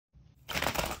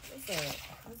What's up?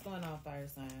 What's going on, fire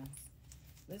signs?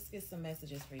 Let's get some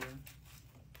messages for you.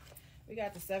 We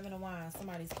got the Seven of Wands.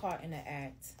 Somebody's caught in the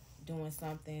act doing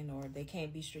something, or they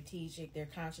can't be strategic. Their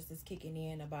conscience is kicking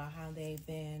in about how they've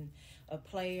been a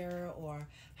player, or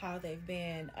how they've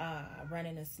been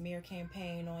running a smear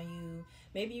campaign on you.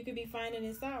 Maybe you could be finding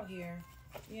this out here.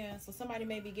 Yeah, so somebody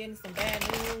may be getting some bad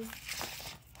news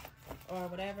or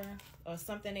whatever, or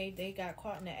something they got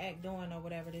caught in the act doing, or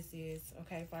whatever this is.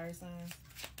 Okay, fire signs.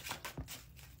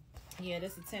 Yeah,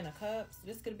 this is Ten of Cups.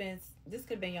 This could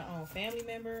have been your own family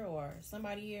member, or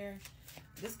somebody here.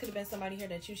 This could have been somebody here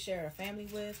that you share a family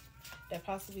with that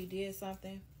possibly did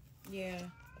something. Yeah,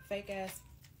 a fake ass.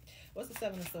 What's the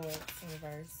Seven of Swords in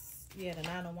reverse? Yeah, the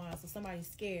Nine of Wands. So somebody's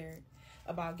scared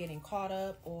about getting caught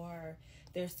up, or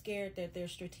they're scared that their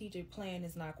strategic plan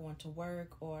is not going to work,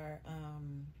 or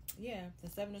yeah, the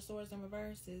Seven of Swords in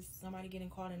reverse is somebody getting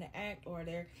caught in the act, or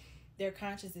their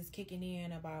conscience is kicking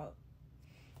in about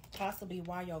possibly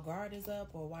why your guard is up,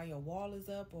 or why your wall is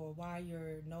up, or why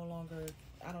you're no longer,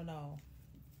 I don't know.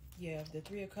 Yeah, the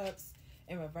Three of Cups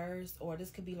in reverse, or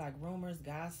this could be like rumors,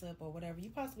 gossip, or whatever. You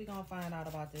possibly gonna find out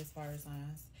about this, fire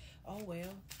signs. Oh well.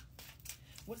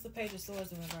 What's the Page of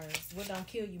Swords in reverse? What don't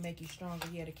kill you make you stronger?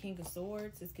 Yeah, the King of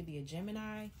Swords. This could be a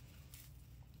Gemini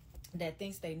that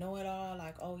thinks they know it all.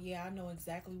 Like, oh yeah, I know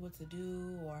exactly what to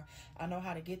do, or I know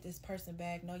how to get this person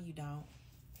back. No, you don't.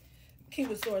 King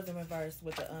of Swords in reverse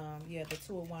with the the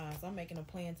Two of Wands. I'm making a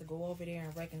plan to go over there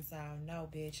and reconcile. No,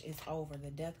 bitch, it's over.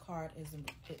 The Death card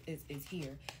is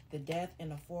here. The Death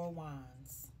and the Four of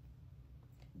Wands.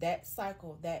 That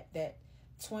cycle, that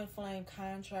twin flame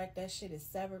contract, that shit is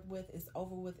severed with, is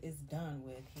over with, is done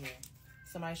with here.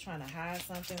 Somebody's trying to hide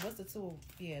something. What's the two?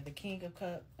 Yeah, the King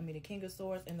of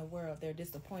Swords in the World. They're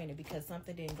disappointed because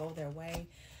something didn't go their way.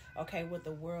 Okay, with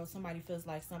the World, somebody feels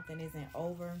like something isn't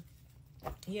over.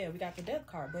 Yeah, we got the Death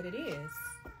card, but it is.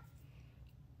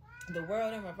 The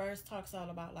World in reverse talks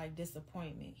all about like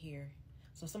disappointment here.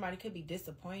 So somebody could be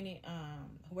disappointed.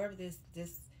 Whoever this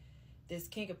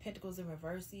King of Pentacles in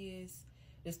reverse is,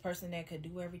 this person that could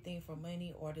do everything for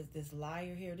money, or this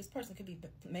liar here. This person could be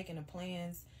making the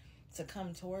plans to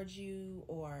come towards you,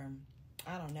 or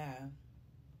I don't know.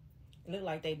 Look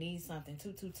like they need something.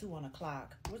 222 on the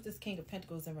clock. What's this King of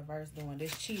Pentacles in reverse doing?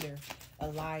 This cheater, a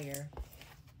liar.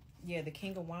 Yeah, the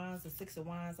King of Wands, the Six of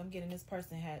Wands. I'm getting this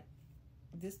person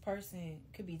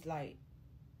could be like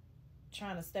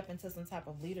trying to step into some type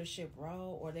of leadership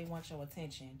role, or they want your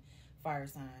attention, fire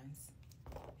signs.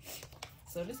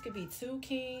 So this could be two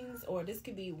kings, or this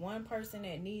could be one person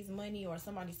that needs money, or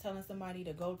somebody's telling somebody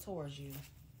to go towards you.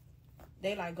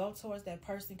 They like go towards that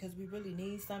person because we really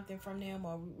need something from them,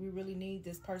 or we really need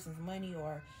this person's money,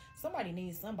 or somebody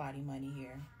needs somebody money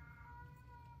here.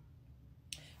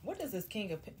 What is this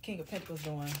King of Pentacles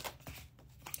doing?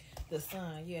 The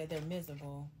Sun. Yeah, they're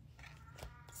miserable.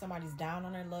 Somebody's down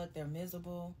on their luck. They're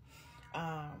miserable.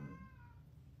 I'm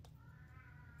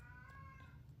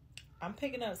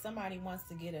picking up somebody wants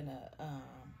to get an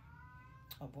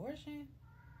abortion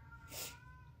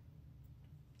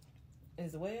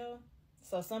as well.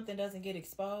 So something doesn't get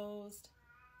exposed.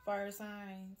 Fire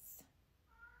signs.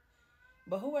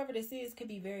 But whoever this is could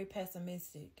be very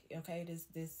pessimistic. Okay,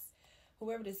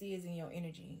 whoever this is in your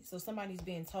energy. So somebody's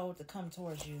being told to come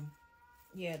towards you.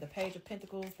 Yeah, the Page of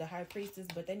Pentacles, the High Priestess,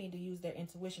 but they need to use their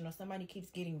intuition, or somebody keeps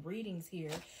getting readings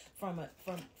here from an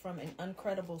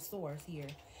uncredible source here.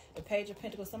 The Page of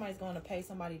Pentacles, somebody's going to pay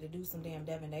somebody to do some damn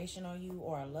divination on you,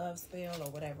 or a love spell,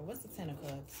 or whatever. What's the Ten of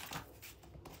Cups?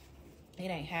 It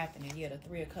ain't happening. Yeah, the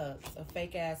Three of Cups. A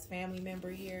fake ass family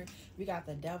member here. We got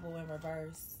the Devil in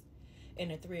reverse. In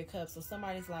the Three of Cups. So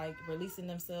somebody's like releasing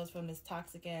themselves from this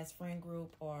toxic ass friend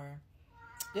group, or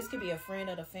this could be a friend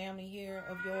of the family here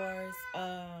of yours.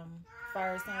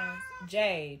 Fire signs.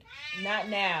 Jade, not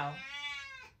now.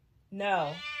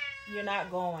 No, you're not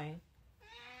going.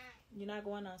 You're not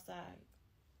going outside.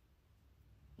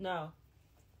 No.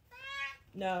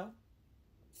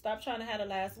 Stop trying to have the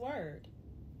last word.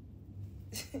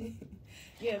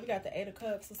 Yeah, we got the Eight of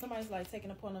Cups. So somebody's like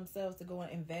taking upon themselves to go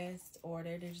and invest, or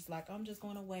they're just like, I'm just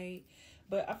going to wait.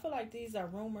 But I feel like these are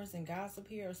rumors and gossip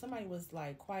here. Or somebody was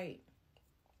like quite...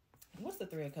 What's the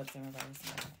Three of Cups in reverse?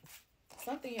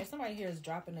 Something here. Somebody here is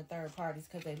dropping the third parties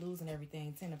because they're losing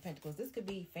everything. Ten of Pentacles. This could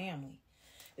be family.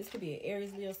 This could be an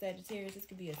Aries, Leo, Sagittarius. This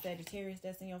could be a Sagittarius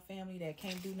that's in your family that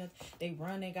can't do nothing. They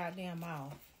run their goddamn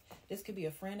mouth. This could be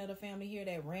a friend of the family here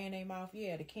that ran their mouth.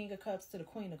 Yeah, the King of Cups to the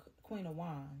Queen of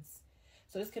Wands.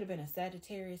 So this could have been a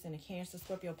Sagittarius and a Cancer,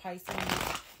 Scorpio, Pisces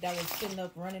that was sitting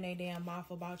up running their damn mouth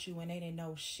about you when they didn't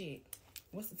know shit.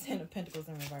 What's the Ten of Pentacles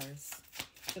in reverse?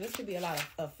 So this could be a lot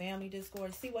of family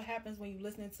discord. See what happens when you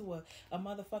listening to a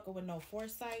motherfucker with no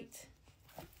foresight?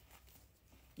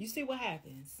 You see what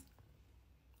happens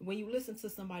when you listen to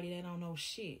somebody that don't know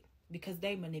shit because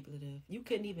they manipulative. You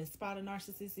couldn't even spot a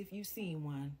narcissist if you seen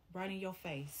one right in your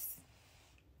face.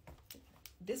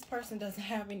 This person doesn't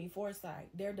have any foresight.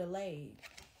 They're delayed.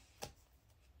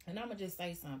 And I'm going to just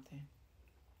say something.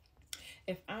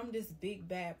 If I'm this big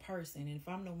bad person and if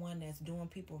I'm the one that's doing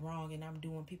people wrong and I'm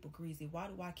doing people greasy, why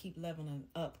do I keep leveling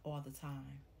up all the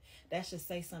time? That should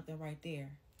say something right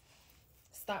there.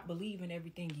 Stop believing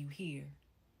everything you hear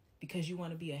because you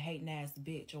want to be a hating ass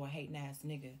bitch or a hating ass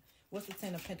nigga. What's the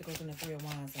 10 of Pentacles and the 3 of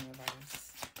Wands in reverse?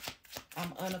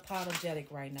 I'm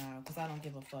unapologetic right now because I don't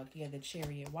give a fuck. Yeah, the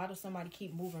Chariot. Why does somebody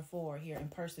keep moving forward here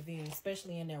and persevering,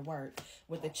 especially in their work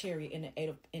with the Chariot and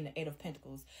the Eight of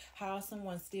Pentacles? How is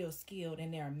someone still skilled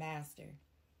and they're a master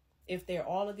if they're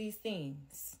all of these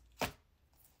things?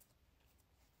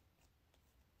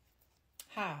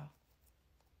 How?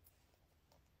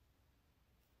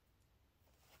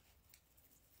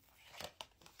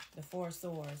 The Four of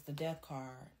Swords, the Death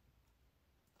card.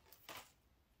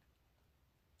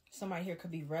 Somebody here could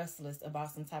be restless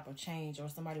about some type of change, or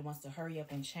somebody wants to hurry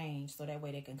up and change so that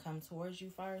way they can come towards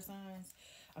you, fire signs.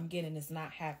 I'm getting it's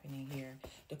not happening here.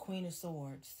 The Queen of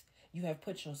Swords. You have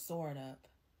put your sword up.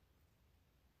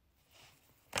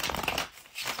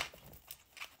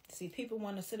 See, people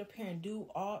want to sit up here and do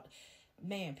all...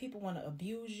 Man, people want to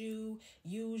abuse you,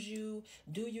 use you,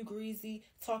 do you greasy,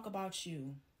 talk about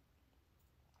you.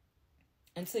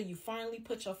 Until you finally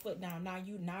put your foot down. Now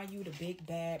you the big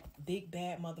bad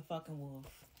motherfucking wolf.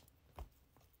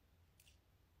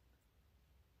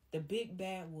 The big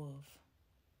bad wolf.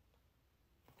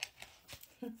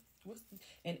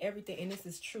 And everything, and this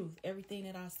is truth. Everything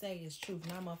that I say is truth.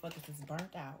 Now motherfuckers is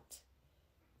burnt out.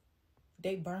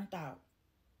 They burnt out.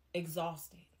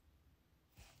 Exhausted.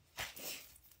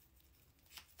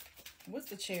 What's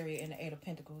the Chariot and the Eight of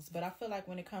Pentacles? But I feel like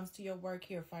when it comes to your work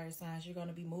here, fire signs, you're going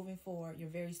to be moving forward. You're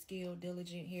very skilled,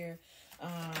 diligent here.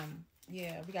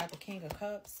 Yeah, we got the King of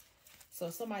Cups. So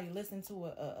somebody listened to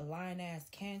a lion-ass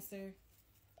Cancer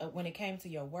when it came to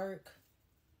your work.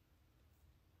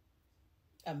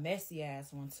 A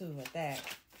messy-ass one, too, at that.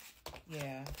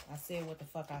 Yeah, I said what the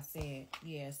fuck I said.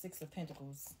 Yeah, Six of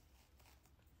Pentacles.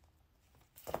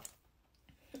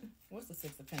 What's the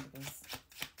Six of Pentacles?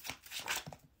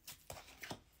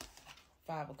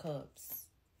 Five of Cups.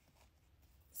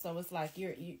 So it's like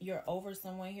you're over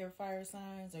someone here, fire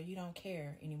signs, or you don't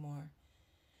care anymore.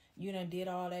 You done did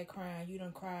all that crying. You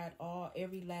done cried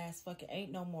every last fucking...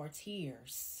 Ain't no more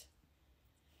tears.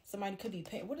 Somebody could be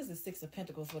paying... What is the Six of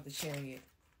Pentacles with the Chariot?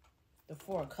 The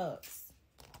Four of Cups.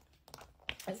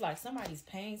 It's like somebody's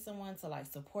paying someone to like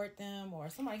support them, or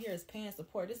somebody here is paying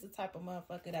support. This is the type of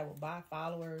motherfucker that will buy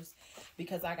followers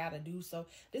because I gotta do so.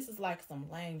 This is like some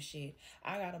lame shit.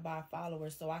 I gotta buy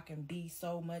followers so I can be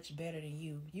so much better than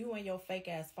you. You and your fake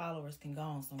ass followers can go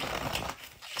on somewhere.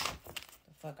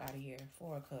 The fuck out of here.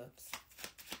 Four of Cups.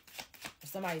 If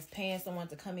somebody's paying someone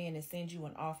to come in and send you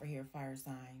an offer here, fire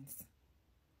signs,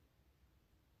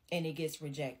 and it gets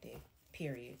rejected.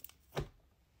 Period.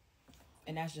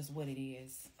 And that's just what it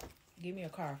is. Give me a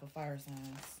card for fire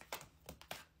signs.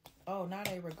 Oh, now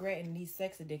they regretting these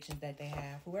sex addictions that they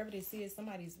have. Whoever this is,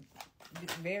 somebody's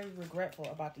very regretful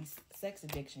about these sex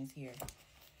addictions here.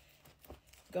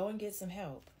 Go and get some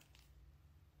help.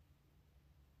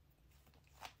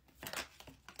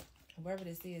 Whoever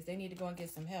this is, they need to go and get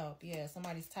some help. Yeah,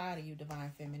 somebody's tired of you,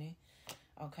 Divine Feminine.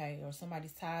 Okay, or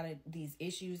somebody's tired of these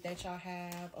issues that y'all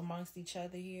have amongst each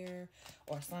other here,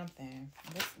 or something.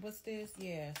 What's this?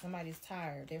 Yeah, somebody's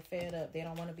tired. They're fed up. They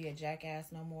don't want to be a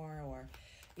jackass no more, or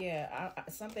yeah,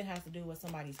 something has to do with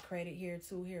somebody's credit here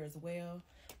too here as well.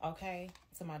 Okay,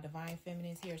 so my Divine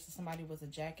Feminines here. So somebody was a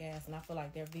jackass, and I feel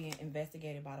like they're being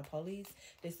investigated by the police.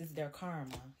 This is their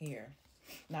karma here.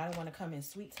 Now, I don't want to come and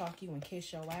sweet talk you and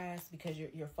kiss your ass because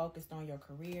you're focused on your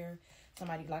career.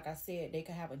 Somebody, like I said, they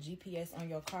could have a GPS on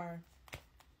your car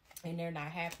and they're not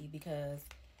happy because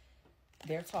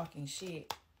they're talking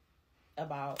shit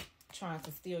about trying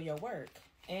to steal your work.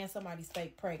 And somebody's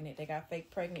fake pregnant. They got fake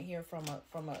pregnant here from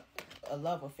a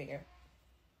love affair.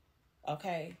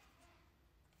 Okay?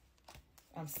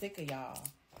 I'm sick of y'all.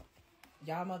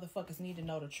 Y'all motherfuckers need to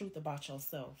know the truth about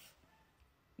yourself.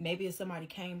 Maybe if somebody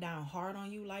came down hard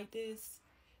on you like this,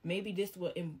 maybe this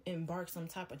will embark some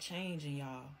type of change in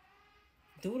y'all.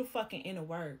 Do the fucking inner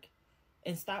work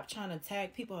and stop trying to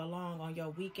tag people along on your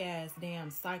weak ass damn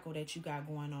cycle that you got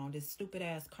going on. This stupid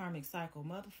ass karmic cycle.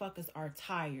 Motherfuckers are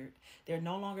tired. They're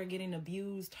no longer getting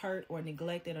abused, hurt, or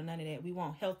neglected or none of that. We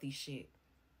want healthy shit.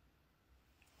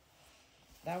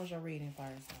 That was your reading, fire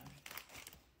sign.